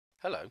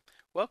Hello,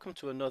 welcome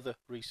to another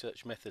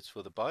Research Methods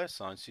for the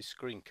Biosciences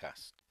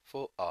screencast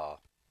for R.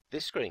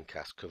 This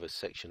screencast covers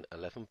section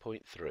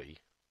 11.3,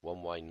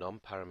 one-way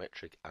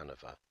non-parametric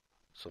ANOVA,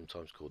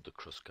 sometimes called the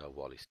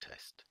Kruskal-Wallis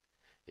test.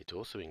 It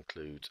also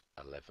includes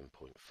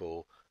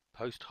 11.4,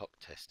 post hoc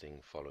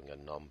testing following a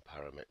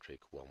non-parametric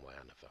one-way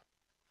ANOVA.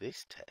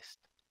 This test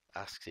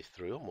asks if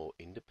 3 or more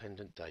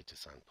independent data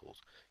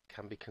samples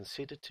can be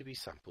considered to be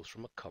samples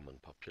from a common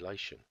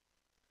population.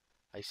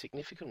 A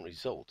significant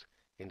result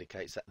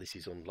indicates that this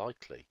is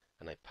unlikely,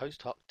 and a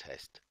post hoc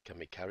test can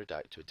be carried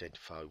out to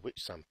identify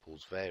which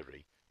samples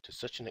vary to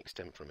such an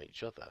extent from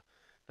each other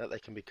that they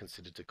can be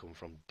considered to come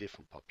from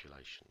different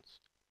populations.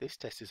 This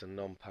test is a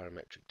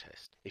non-parametric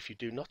test. If you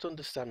do not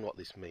understand what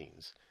this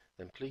means,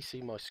 then please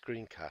see my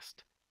screencast,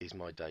 Is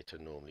My Data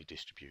Normally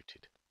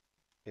Distributed?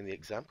 In the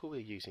example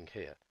we're using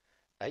here,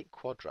 8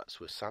 quadrats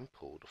were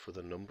sampled for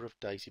the number of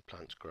daisy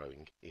plants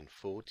growing in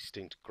 4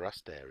 distinct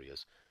grassed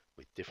areas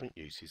with different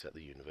uses at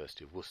the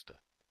University of Worcester.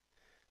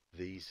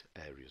 These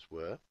areas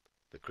were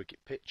the cricket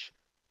pitch,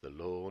 the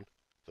lawn,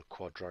 the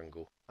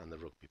quadrangle and the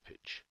rugby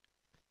pitch.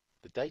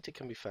 The data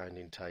can be found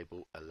in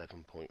table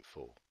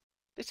 11.4.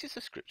 This is the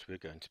script we're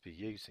going to be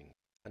using,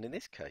 and in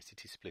this case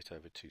it is split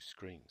over 2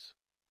 screens.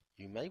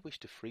 You may wish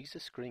to freeze the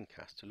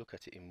screencast to look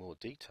at it in more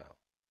detail,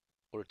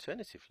 or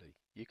alternatively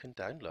you can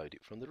download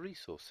it from the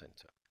resource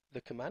center.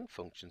 The command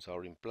functions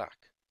are in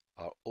black,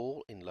 are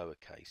all in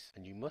lowercase,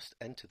 and you must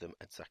enter them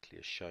exactly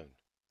as shown.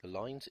 The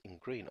lines in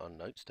green are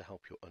notes to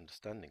help your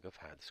understanding of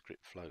how the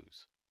script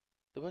flows.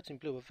 The words in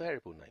blue are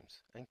variable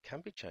names and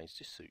can be changed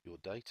to suit your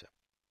data,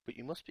 but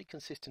you must be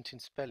consistent in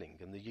spelling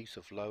and the use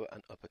of lower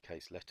and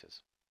uppercase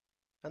letters.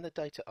 And the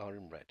data are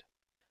in red.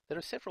 There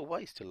are several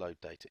ways to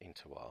load data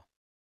into R.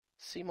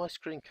 See my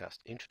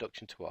screencast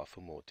Introduction to R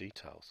for more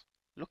details.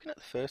 Looking at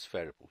the first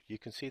variable, you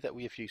can see that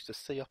we have used the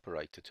C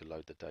operator to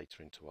load the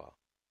data into R.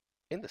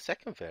 In the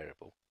second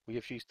variable, we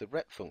have used the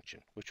rep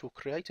function, which will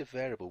create a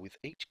variable with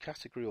each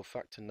category or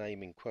factor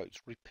name in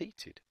quotes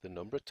repeated the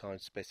number of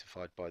times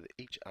specified by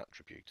each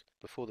attribute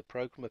before the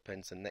program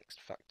appends the next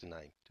factor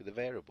name to the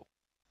variable.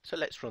 So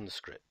let's run the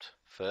script.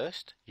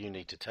 First, you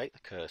need to take the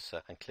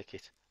cursor and click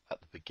it at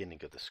the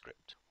beginning of the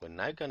script. We're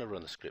now going to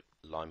run the script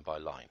line by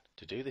line.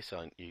 To do this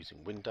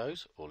using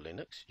Windows or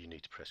Linux, you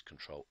need to press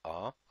Ctrl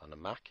R. On a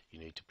Mac, you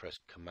need to press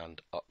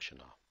Command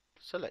Option R.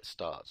 So let's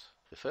start.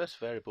 The first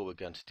variable we're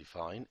going to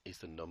define is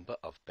the number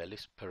of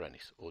Bellis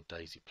perennis or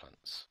daisy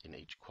plants in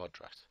each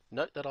quadrat.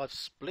 Note that I've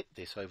split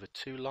this over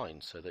 2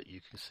 lines so that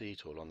you can see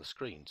it all on the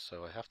screen,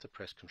 so I have to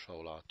press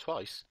Ctrl R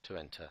twice to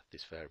enter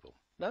this variable.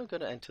 Now I'm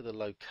going to enter the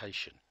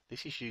location.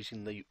 This is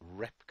using the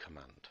rep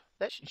command.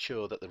 Let's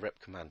ensure that the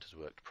rep command has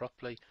worked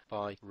properly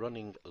by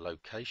running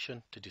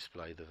location to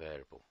display the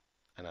variable.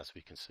 And as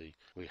we can see,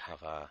 we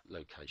have our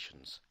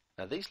locations.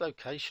 Now these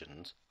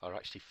locations are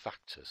actually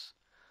factors.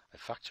 A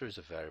factor is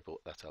a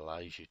variable that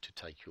allows you to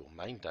take your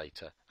main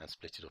data and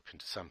split it up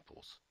into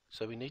samples.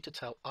 So we need to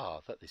tell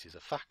R that this is a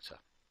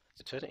factor.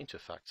 To turn it into a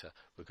factor,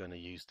 we're going to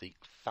use the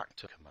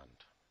factor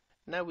command.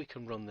 Now we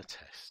can run the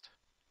test.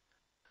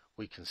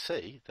 We can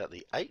see that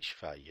the H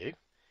value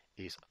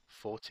is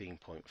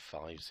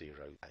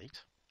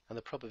 14.508 and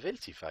the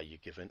probability value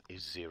given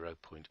is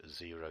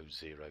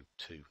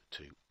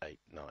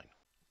 0.002289.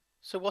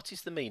 So what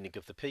is the meaning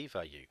of the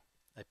p-value?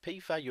 A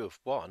p-value of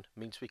 1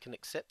 means we can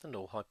accept the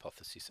null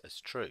hypothesis as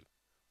true,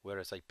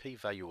 whereas a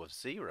p-value of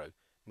 0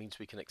 means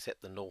we can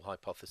accept the null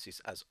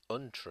hypothesis as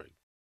untrue.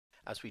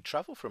 As we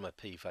travel from a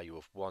p-value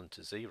of 1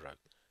 to 0,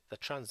 the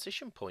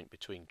transition point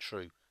between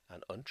true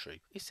and untrue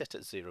is set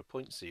at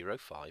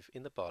 0.05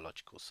 in the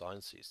biological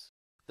sciences.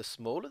 The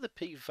smaller the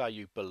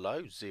p-value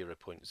below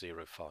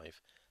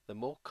 0.05, the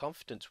more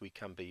confident we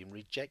can be in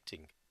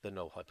rejecting the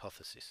null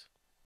hypothesis.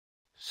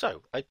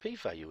 So, a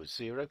p-value of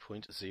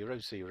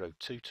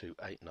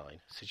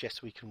 0.002289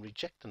 suggests we can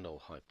reject the null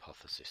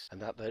hypothesis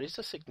and that there is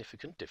a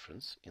significant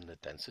difference in the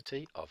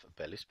density of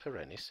Bellis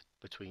perennis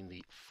between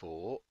the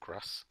 4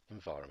 grass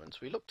environments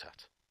we looked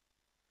at.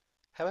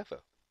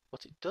 However,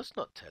 what it does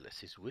not tell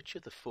us is which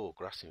of the 4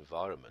 grass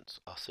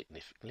environments are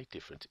significantly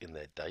different in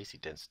their daisy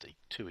density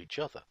to each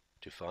other.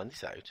 To find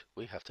this out,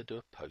 we have to do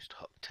a post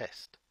hoc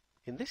test.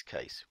 In this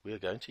case, we are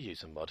going to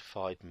use a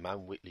modified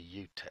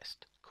Mann-Whitley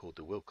test called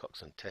the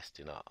Wilcoxon test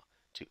in R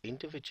to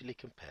individually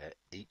compare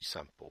each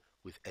sample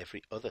with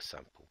every other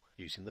sample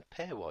using the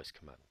pairwise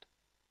command.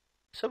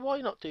 So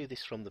why not do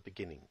this from the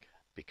beginning?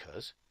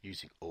 Because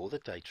using all the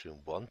data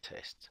in one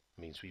test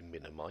means we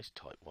minimize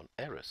type 1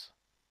 errors.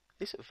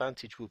 This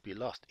advantage would be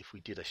lost if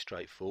we did a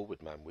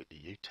straightforward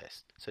Mann-Whitley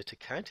test. So to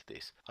counter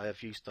this, I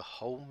have used the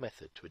whole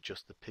method to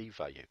adjust the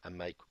p-value and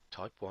make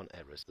type 1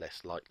 errors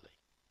less likely.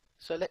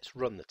 So let's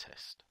run the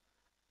test.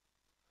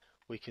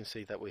 We can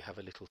see that we have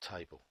a little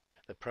table.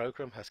 The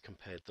program has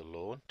compared the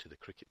lawn to the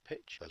cricket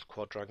pitch, the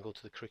quadrangle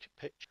to the cricket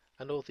pitch,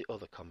 and all the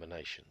other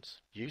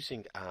combinations.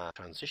 Using our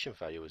transition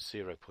value as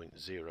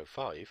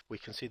 0.05, we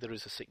can see there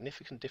is a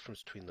significant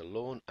difference between the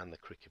lawn and the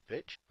cricket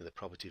pitch, with a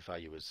probability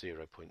value of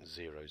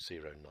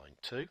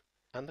 0.0092,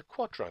 and the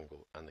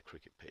quadrangle and the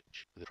cricket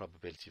pitch with a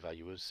probability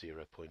value of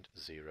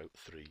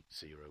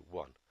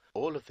 0.0301.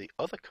 All of the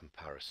other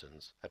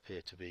comparisons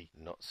appear to be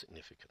not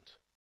significant.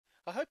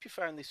 I hope you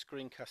found this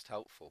screencast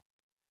helpful.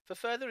 For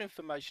further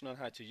information on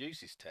how to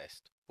use this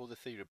test, or the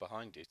theory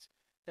behind it,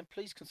 then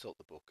please consult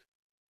the book.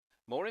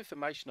 More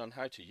information on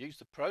how to use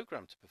the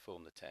program to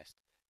perform the test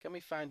can be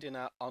found in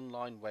our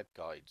online web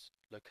guides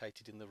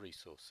located in the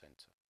Resource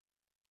Centre.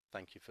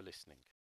 Thank you for listening.